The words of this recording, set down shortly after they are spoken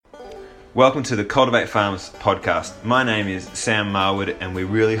Welcome to the Cultivate Farms podcast. My name is Sam Marwood and we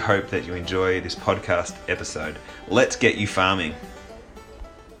really hope that you enjoy this podcast episode. Let's get you farming.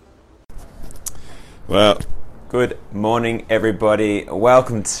 Well, good morning everybody.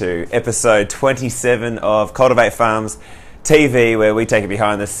 Welcome to episode 27 of Cultivate Farms TV, where we take it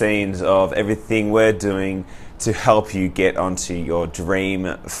behind the scenes of everything we're doing to help you get onto your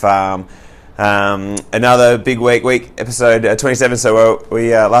dream farm. Another big week, episode 27. So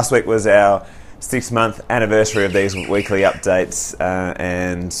we last week was our 6-month anniversary of these weekly updates,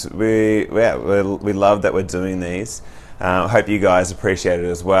 and we love that we're doing these. I hope you guys appreciate it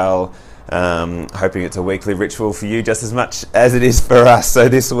as well. Hoping it's a weekly ritual for you just as much as it is for us. So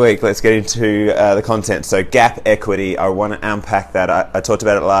this week, let's get into the content. So gap equity, I want to unpack that. I talked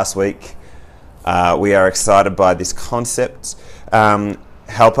about it last week. We are excited by this concept.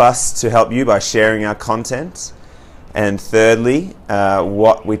 Help us to help you by sharing our content. And thirdly,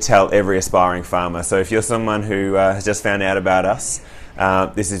 what we tell every aspiring farmer. So if you're someone who has just found out about us,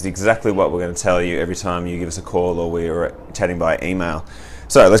 this is exactly what we're going to tell you every time you give us a call or we're chatting by email.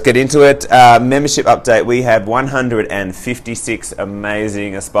 So let's get into it. Membership update. We have 156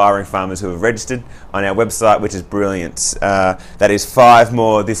 amazing aspiring farmers who have registered on our website, which is brilliant. That is 5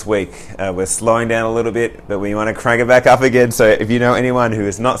 more this week. We're slowing down a little bit, but we want to crank it back up again. So if you know anyone who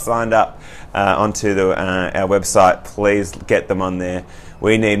has not signed up onto our website, please get them on there.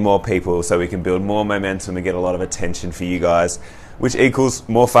 We need more people so we can build more momentum and get a lot of attention for you guys, which equals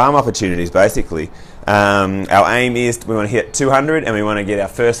more farm opportunities, basically. Our aim is we want to hit 200 and we want to get our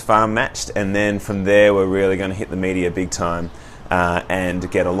first farm matched, and then from there we're really going to hit the media big time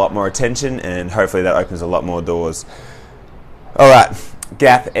and get a lot more attention, and hopefully that opens a lot more doors. Alright,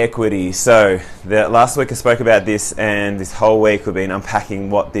 gap equity. So last week I spoke about this, and this whole week we've been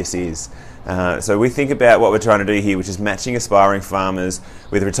unpacking what this is. So we think about what we're trying to do here, which is matching aspiring farmers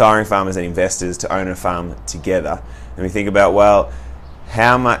with retiring farmers and investors to own a farm together. And we think about, well,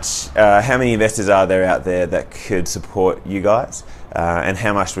 how many investors are there out there that could support you guys, and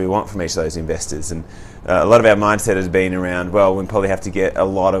how much do we want from each of those investors? And a lot of our mindset has been around, well, we probably have to get a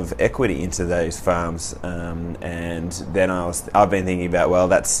lot of equity into those farms, and then I've been thinking about, well,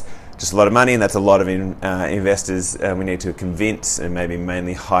 that's just a lot of money, and that's a lot of investors we need to convince, and maybe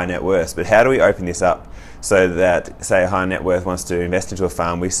mainly high net worth. But how do we open this up so that, say, a high net worth wants to invest into a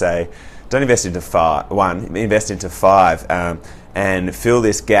farm? We say, don't invest into one, invest into 5, and fill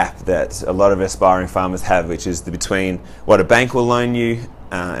this gap that a lot of aspiring farmers have, which is between what a bank will loan you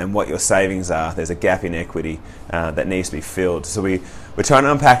and what your savings are. There's a gap in equity that needs to be filled. So we're trying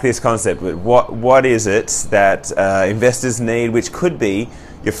to unpack this concept. What is it that investors need, which could be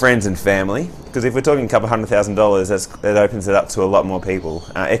your friends and family? Because if we're talking a couple $100,000, that opens it up to a lot more people.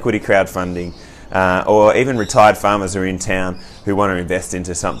 Equity crowdfunding, or even retired farmers who are in town who want to invest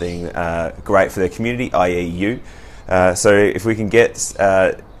into something great for their community, i.e. you. So if we can get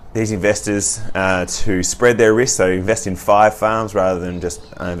these investors to spread their risk, so invest in 5 farms rather than just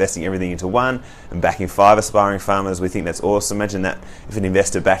investing everything into one, and backing 5 aspiring farmers, we think that's awesome. Imagine that if an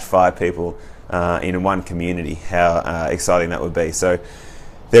investor backed 5 people in one community, how exciting that would be. So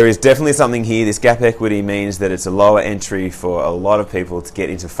there is definitely something here. This gap equity means that it's a lower entry for a lot of people to get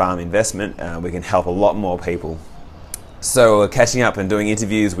into farm investment. We can help a lot more people. So we're catching up and doing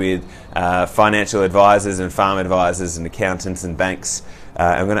interviews with financial advisors and farm advisors and accountants and banks.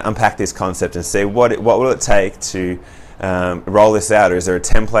 I'm going to unpack this concept and see what will it take to roll this out. Or is there a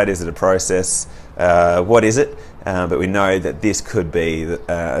template? Is it a process? What is it? But we know that this could be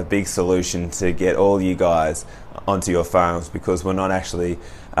a big solution to get all you guys onto your farms, because we're not actually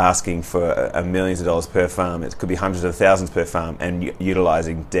asking for millions of dollars per farm. It could be hundreds of thousands per farm, and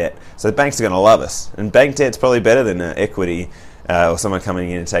utilising debt. So the banks are going to love us, and bank debt's probably better than equity, or someone coming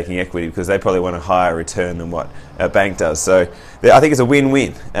in and taking equity, because they probably want a higher return than what a bank does. So I think it's a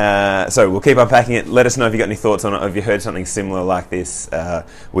win-win. So we'll keep unpacking it. Let us know if you got any thoughts on it, or if you heard something similar like this.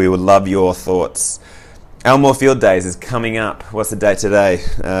 We would love your thoughts. Elmore Field Days is coming up. What's the date today?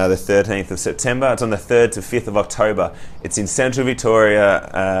 The 13th of September. It's on the 3rd to 5th of October. It's in Central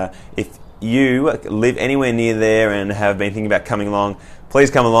Victoria. If you live anywhere near there and have been thinking about coming along,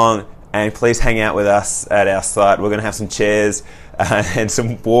 please come along and please hang out with us at our site. We're going to have some chairs and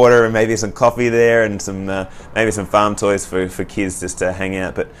some water and maybe some coffee there, and some maybe some farm toys for kids just to hang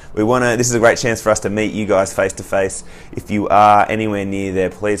out. But this is a great chance for us to meet you guys face to face. If you are anywhere near there,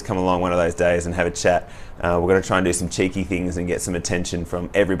 please come along one of those days and have a chat. We're going to try and do some cheeky things and get some attention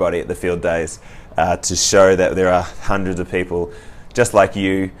from everybody at the field days to show that there are hundreds of people just like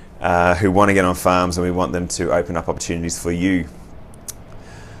you who want to get on farms, and we want them to open up opportunities for you.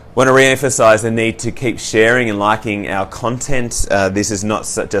 Want to re-emphasize the need to keep sharing and liking our content. This is not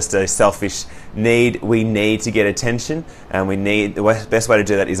just a selfish need. We need to get attention, and the best way to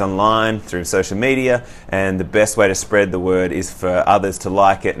do that is online through social media, and the best way to spread the word is for others to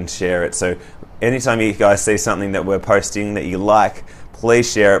like it and share it. So anytime you guys see something that we're posting that you like,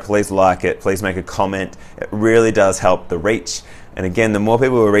 please share it, please like it, please make a comment. It really does help the reach. And again, the more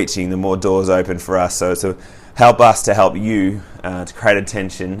people we're reaching, the more doors open for us. So it's help us to help you to create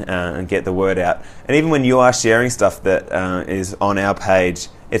attention and get the word out. And even when you are sharing stuff that is on our page,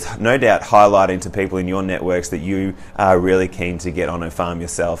 it's no doubt highlighting to people in your networks that you are really keen to get on a farm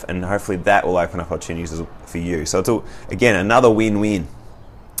yourself, and hopefully that will open up opportunities for you. So it's again another win-win.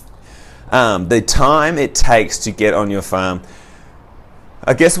 The time it takes to get on your farm.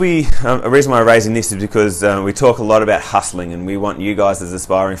 I guess a reason why I'm raising this is because we talk a lot about hustling, and we want you guys as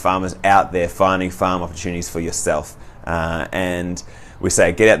aspiring farmers out there finding farm opportunities for yourself. And we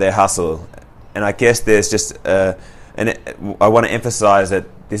say, get out there, hustle. And I guess there's just, I want to emphasize that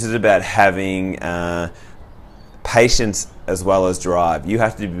this is about having patience as well as drive. You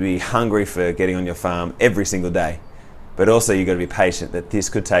have to be hungry for getting on your farm every single day. But also you've got to be patient that this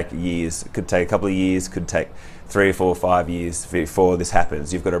could take years. It could take a couple of years, could take 3, 4, 5 years before this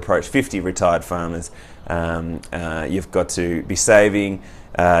happens. You've got to approach 50 retired farmers. You've got to be saving.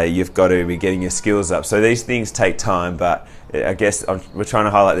 You've got to be getting your skills up. So these things take time, but I guess we're trying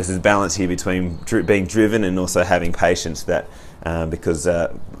to highlight this as balance here between being driven and also having patience. Because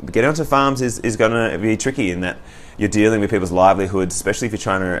getting onto farms is going to be tricky in that you're dealing with people's livelihoods, especially if you're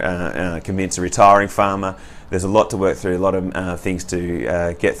trying to convince a retiring farmer. There's a lot to work through, a lot of things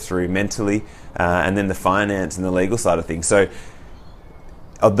to get through mentally, and then the finance and the legal side of things. So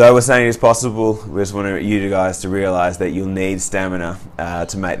although we're saying it's possible, we just want you guys to realise that you'll need stamina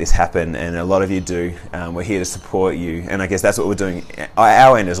to make this happen, and a lot of you do. We're here to support you, and I guess that's what we're doing at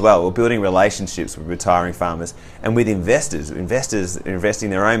our end as well. We're building relationships with retiring farmers and with investors. Investors are investing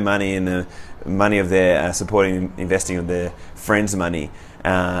their own money and the money of their investing of their friends' money.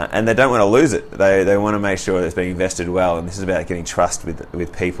 And they don't want to lose it. They want to make sure that it's being invested well, and this is about getting trust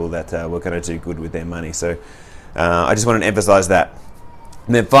with people that we're going to do good with their money. So I just wanted to emphasise that.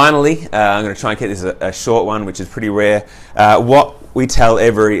 And then finally, I'm going to try and keep this a short one, which is pretty rare. What we tell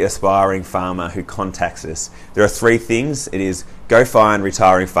every aspiring farmer who contacts us, there are 3 things. It is go find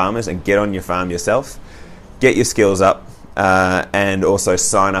retiring farmers and get on your farm yourself, get your skills up, and also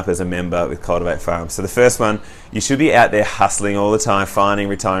sign up as a member with Cultivate Farms. So the first one, you should be out there hustling all the time, finding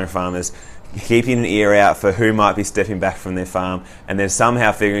retiring farmers, keeping an ear out for who might be stepping back from their farm, and then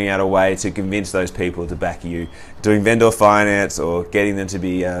somehow figuring out a way to convince those people to back you. Doing vendor finance or getting them to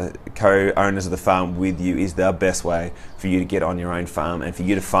be co-owners of the farm with you is the best way for you to get on your own farm and for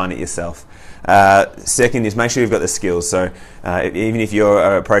you to find it yourself. Second is make sure you've got the skills. So even if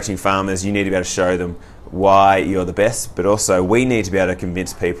you're approaching farmers, you need to be able to show them why you're the best, but also we need to be able to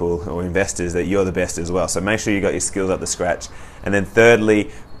convince people or investors that you're the best as well. So make sure you got your skills up to scratch. And then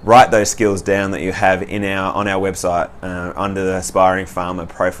thirdly, write those skills down that you have on our website under the aspiring farmer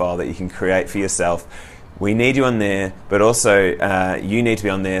profile that you can create for yourself. We need you on there, but also you need to be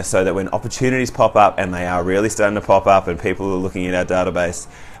on there so that when opportunities pop up, and they are really starting to pop up, and people are looking at our database,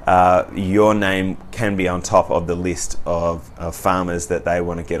 your name can be on top of the list of farmers that they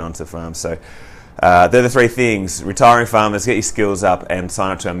want to get onto farms. So they're the 3 things: retiring farmers, get your skills up, and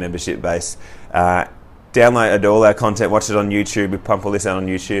sign up to our membership base. Download all our content, watch it on YouTube. We pump all this out on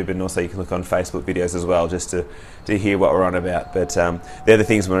YouTube, and also you can look on Facebook videos as well, just to hear what we're on about. But they're the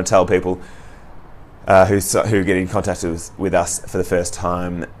things we want to tell people who get in contact with us for the first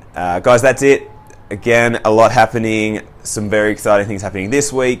time. Guys, that's it. Again, a lot happening, some very exciting things happening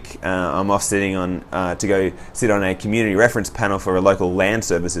this week. I'm off to go sit on a community reference panel for a local land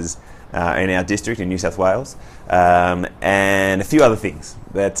services in our district in New South Wales, and a few other things.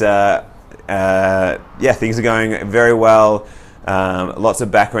 But things are going very well. Lots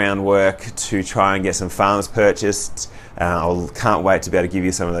of background work to try and get some farms purchased. I can't wait to be able to give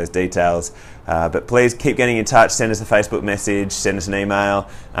you some of those details. But please keep getting in touch. Send us a Facebook message, send us an email.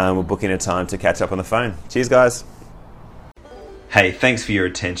 We'll book in a time to catch up on the phone. Cheers, guys. Hey, thanks for your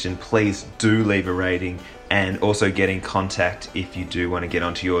attention. Please do leave a rating and also get in contact if you do want to get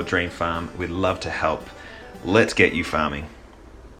onto your dream farm. We'd love to help. Let's get you farming.